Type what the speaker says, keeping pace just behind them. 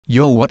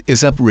Yo, what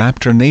is up,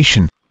 Raptor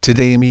Nation?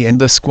 Today me and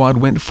the squad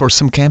went for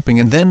some camping,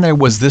 and then there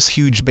was this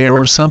huge bear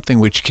or something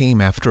which came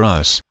after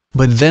us.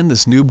 But then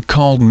this noob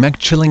called Mech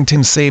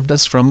Chillington saved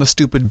us from the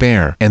stupid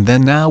bear. And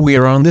then now we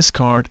are on this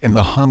cart and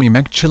the homie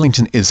Mech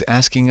Chillington is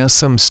asking us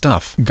some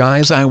stuff.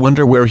 Guys, I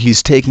wonder where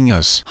he's taking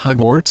us.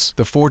 Hogwarts?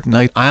 The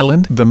Fortnite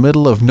Island? The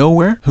middle of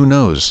nowhere? Who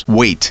knows?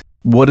 Wait,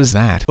 what is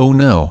that? Oh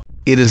no.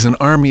 It is an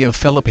army of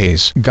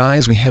Felipes.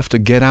 Guys, we have to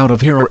get out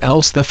of here or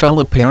else the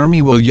Felipe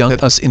army will yell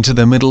at us into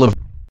the middle of...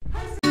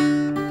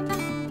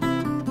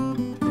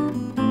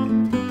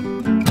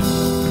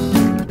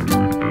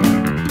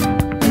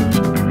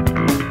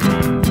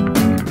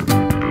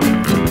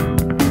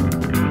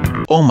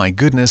 Oh my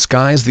goodness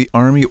guys, the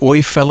army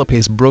oi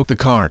Felipes broke the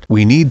cart.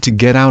 We need to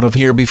get out of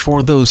here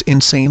before those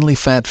insanely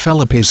fat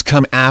Felipes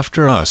come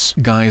after us.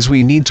 Guys,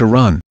 we need to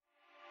run.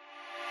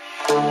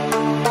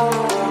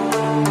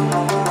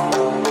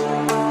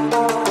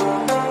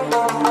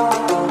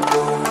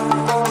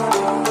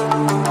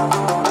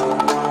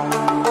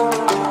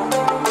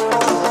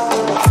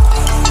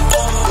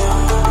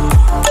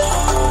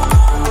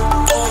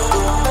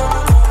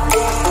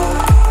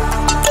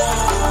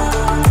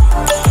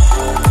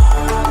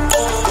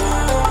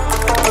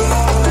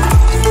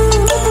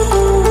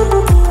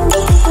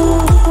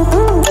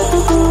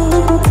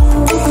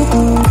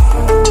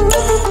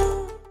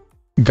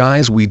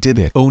 Guys, we did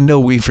it. Oh no,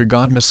 we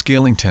forgot Miss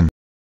Skillington.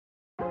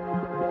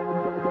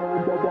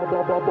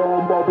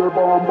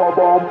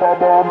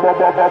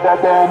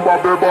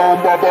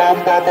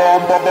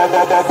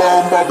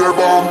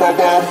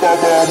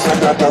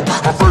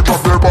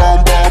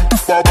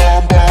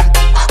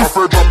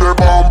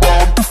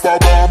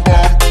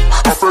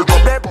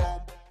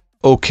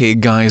 Okay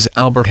guys,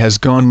 Albert has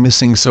gone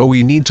missing, so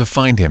we need to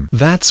find him.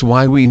 That's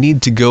why we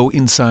need to go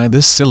inside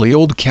this silly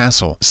old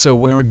castle. So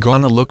we're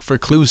gonna look for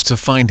clues to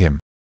find him.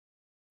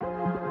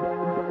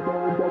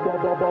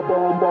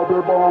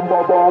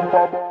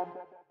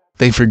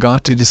 They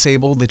forgot to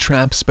disable the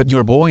traps, but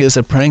your boy is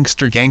a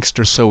prankster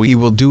gangster, so he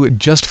will do it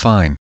just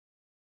fine.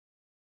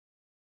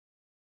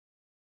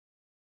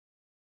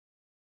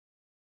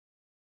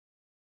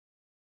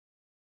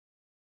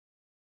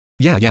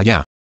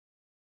 Yeah.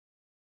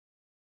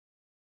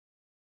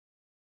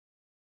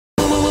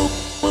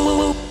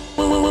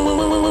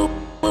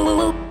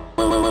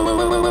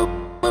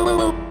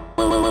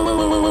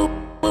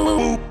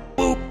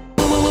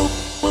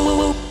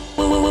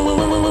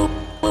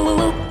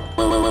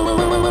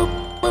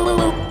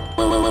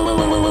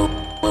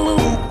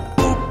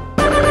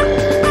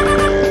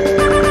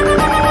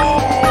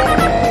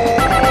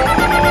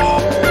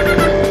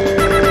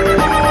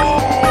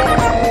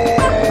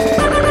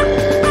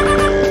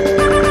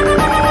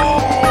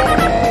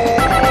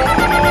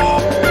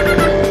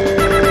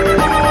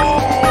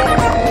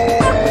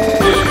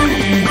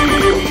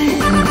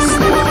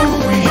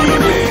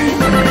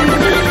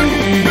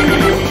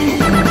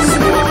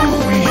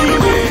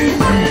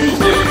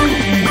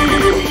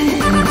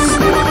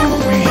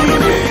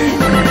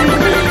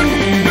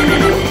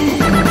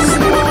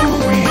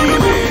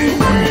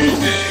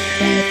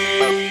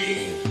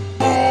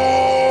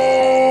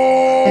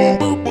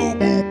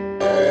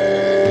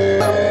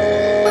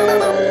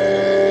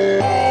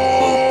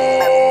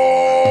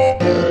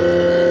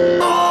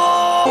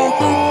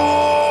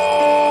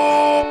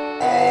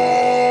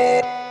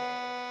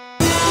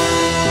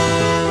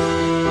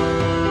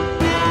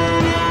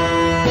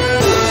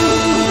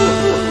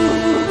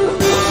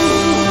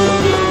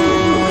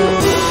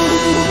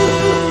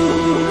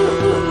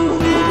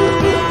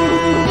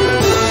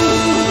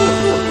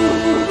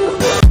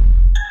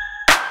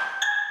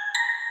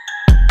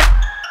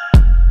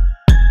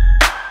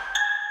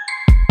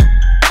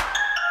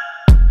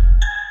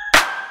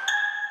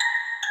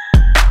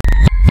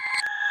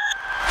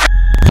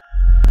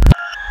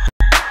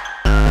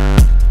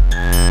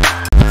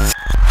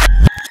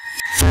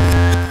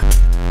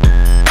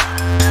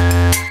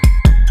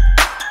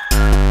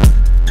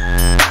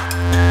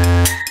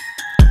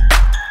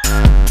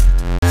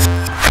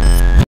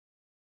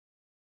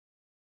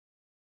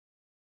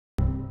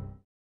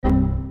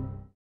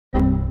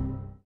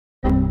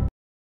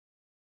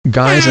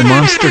 Guys, a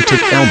monster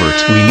took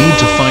Albert. We need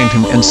to find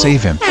him and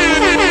save him.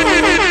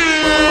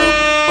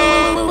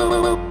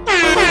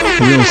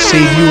 We'll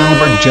save you,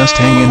 Albert. Just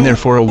hang in there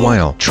for a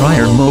while.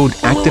 Trier mode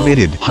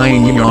activated.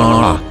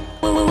 Hi-ya.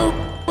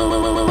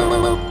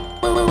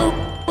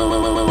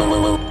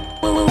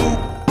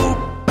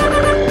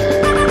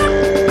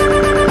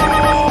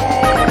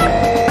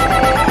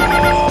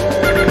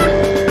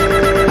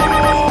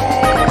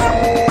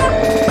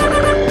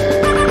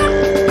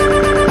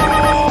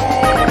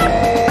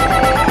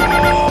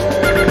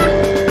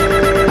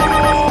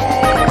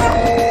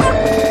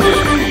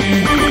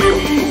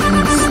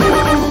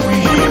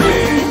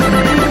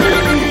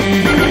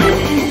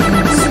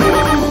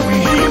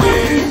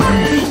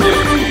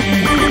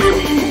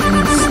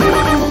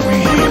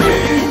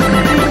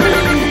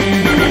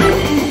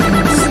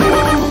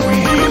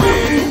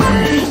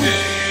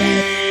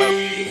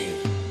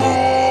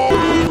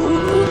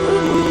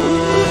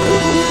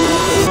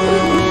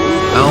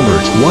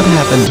 Albert, what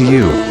happened to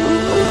you?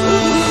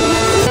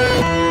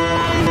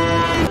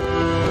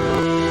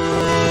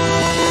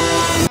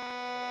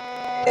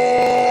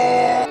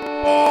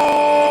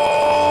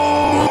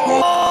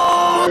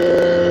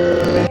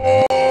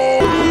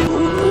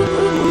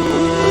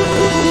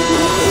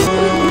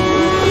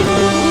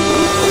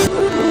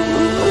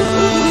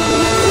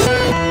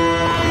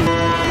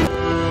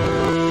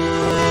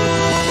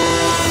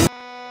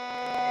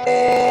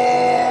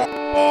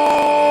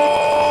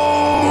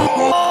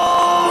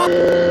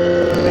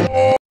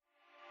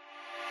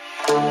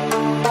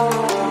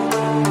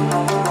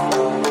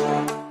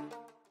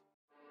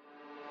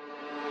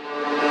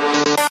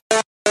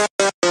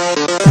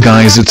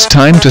 Guys, it's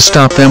time to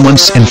stop them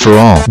once and for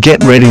all.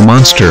 Get ready,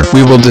 monster.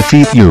 We will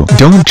defeat you.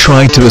 Don't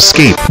try to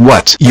escape.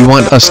 What? You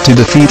want us to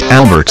defeat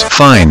Albert?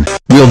 Fine.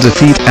 We'll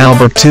defeat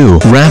Albert too.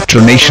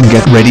 Raptor Nation,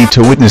 get ready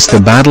to witness the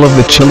Battle of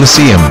the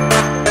Chiliseum.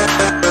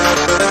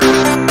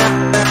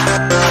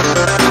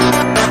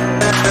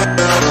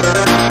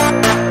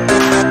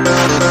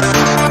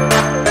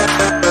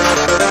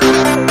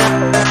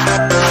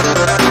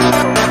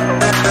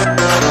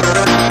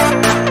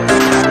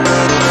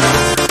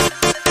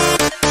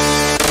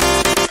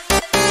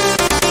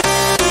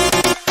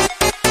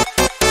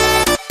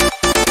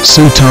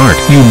 So tart,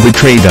 you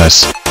betrayed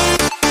us.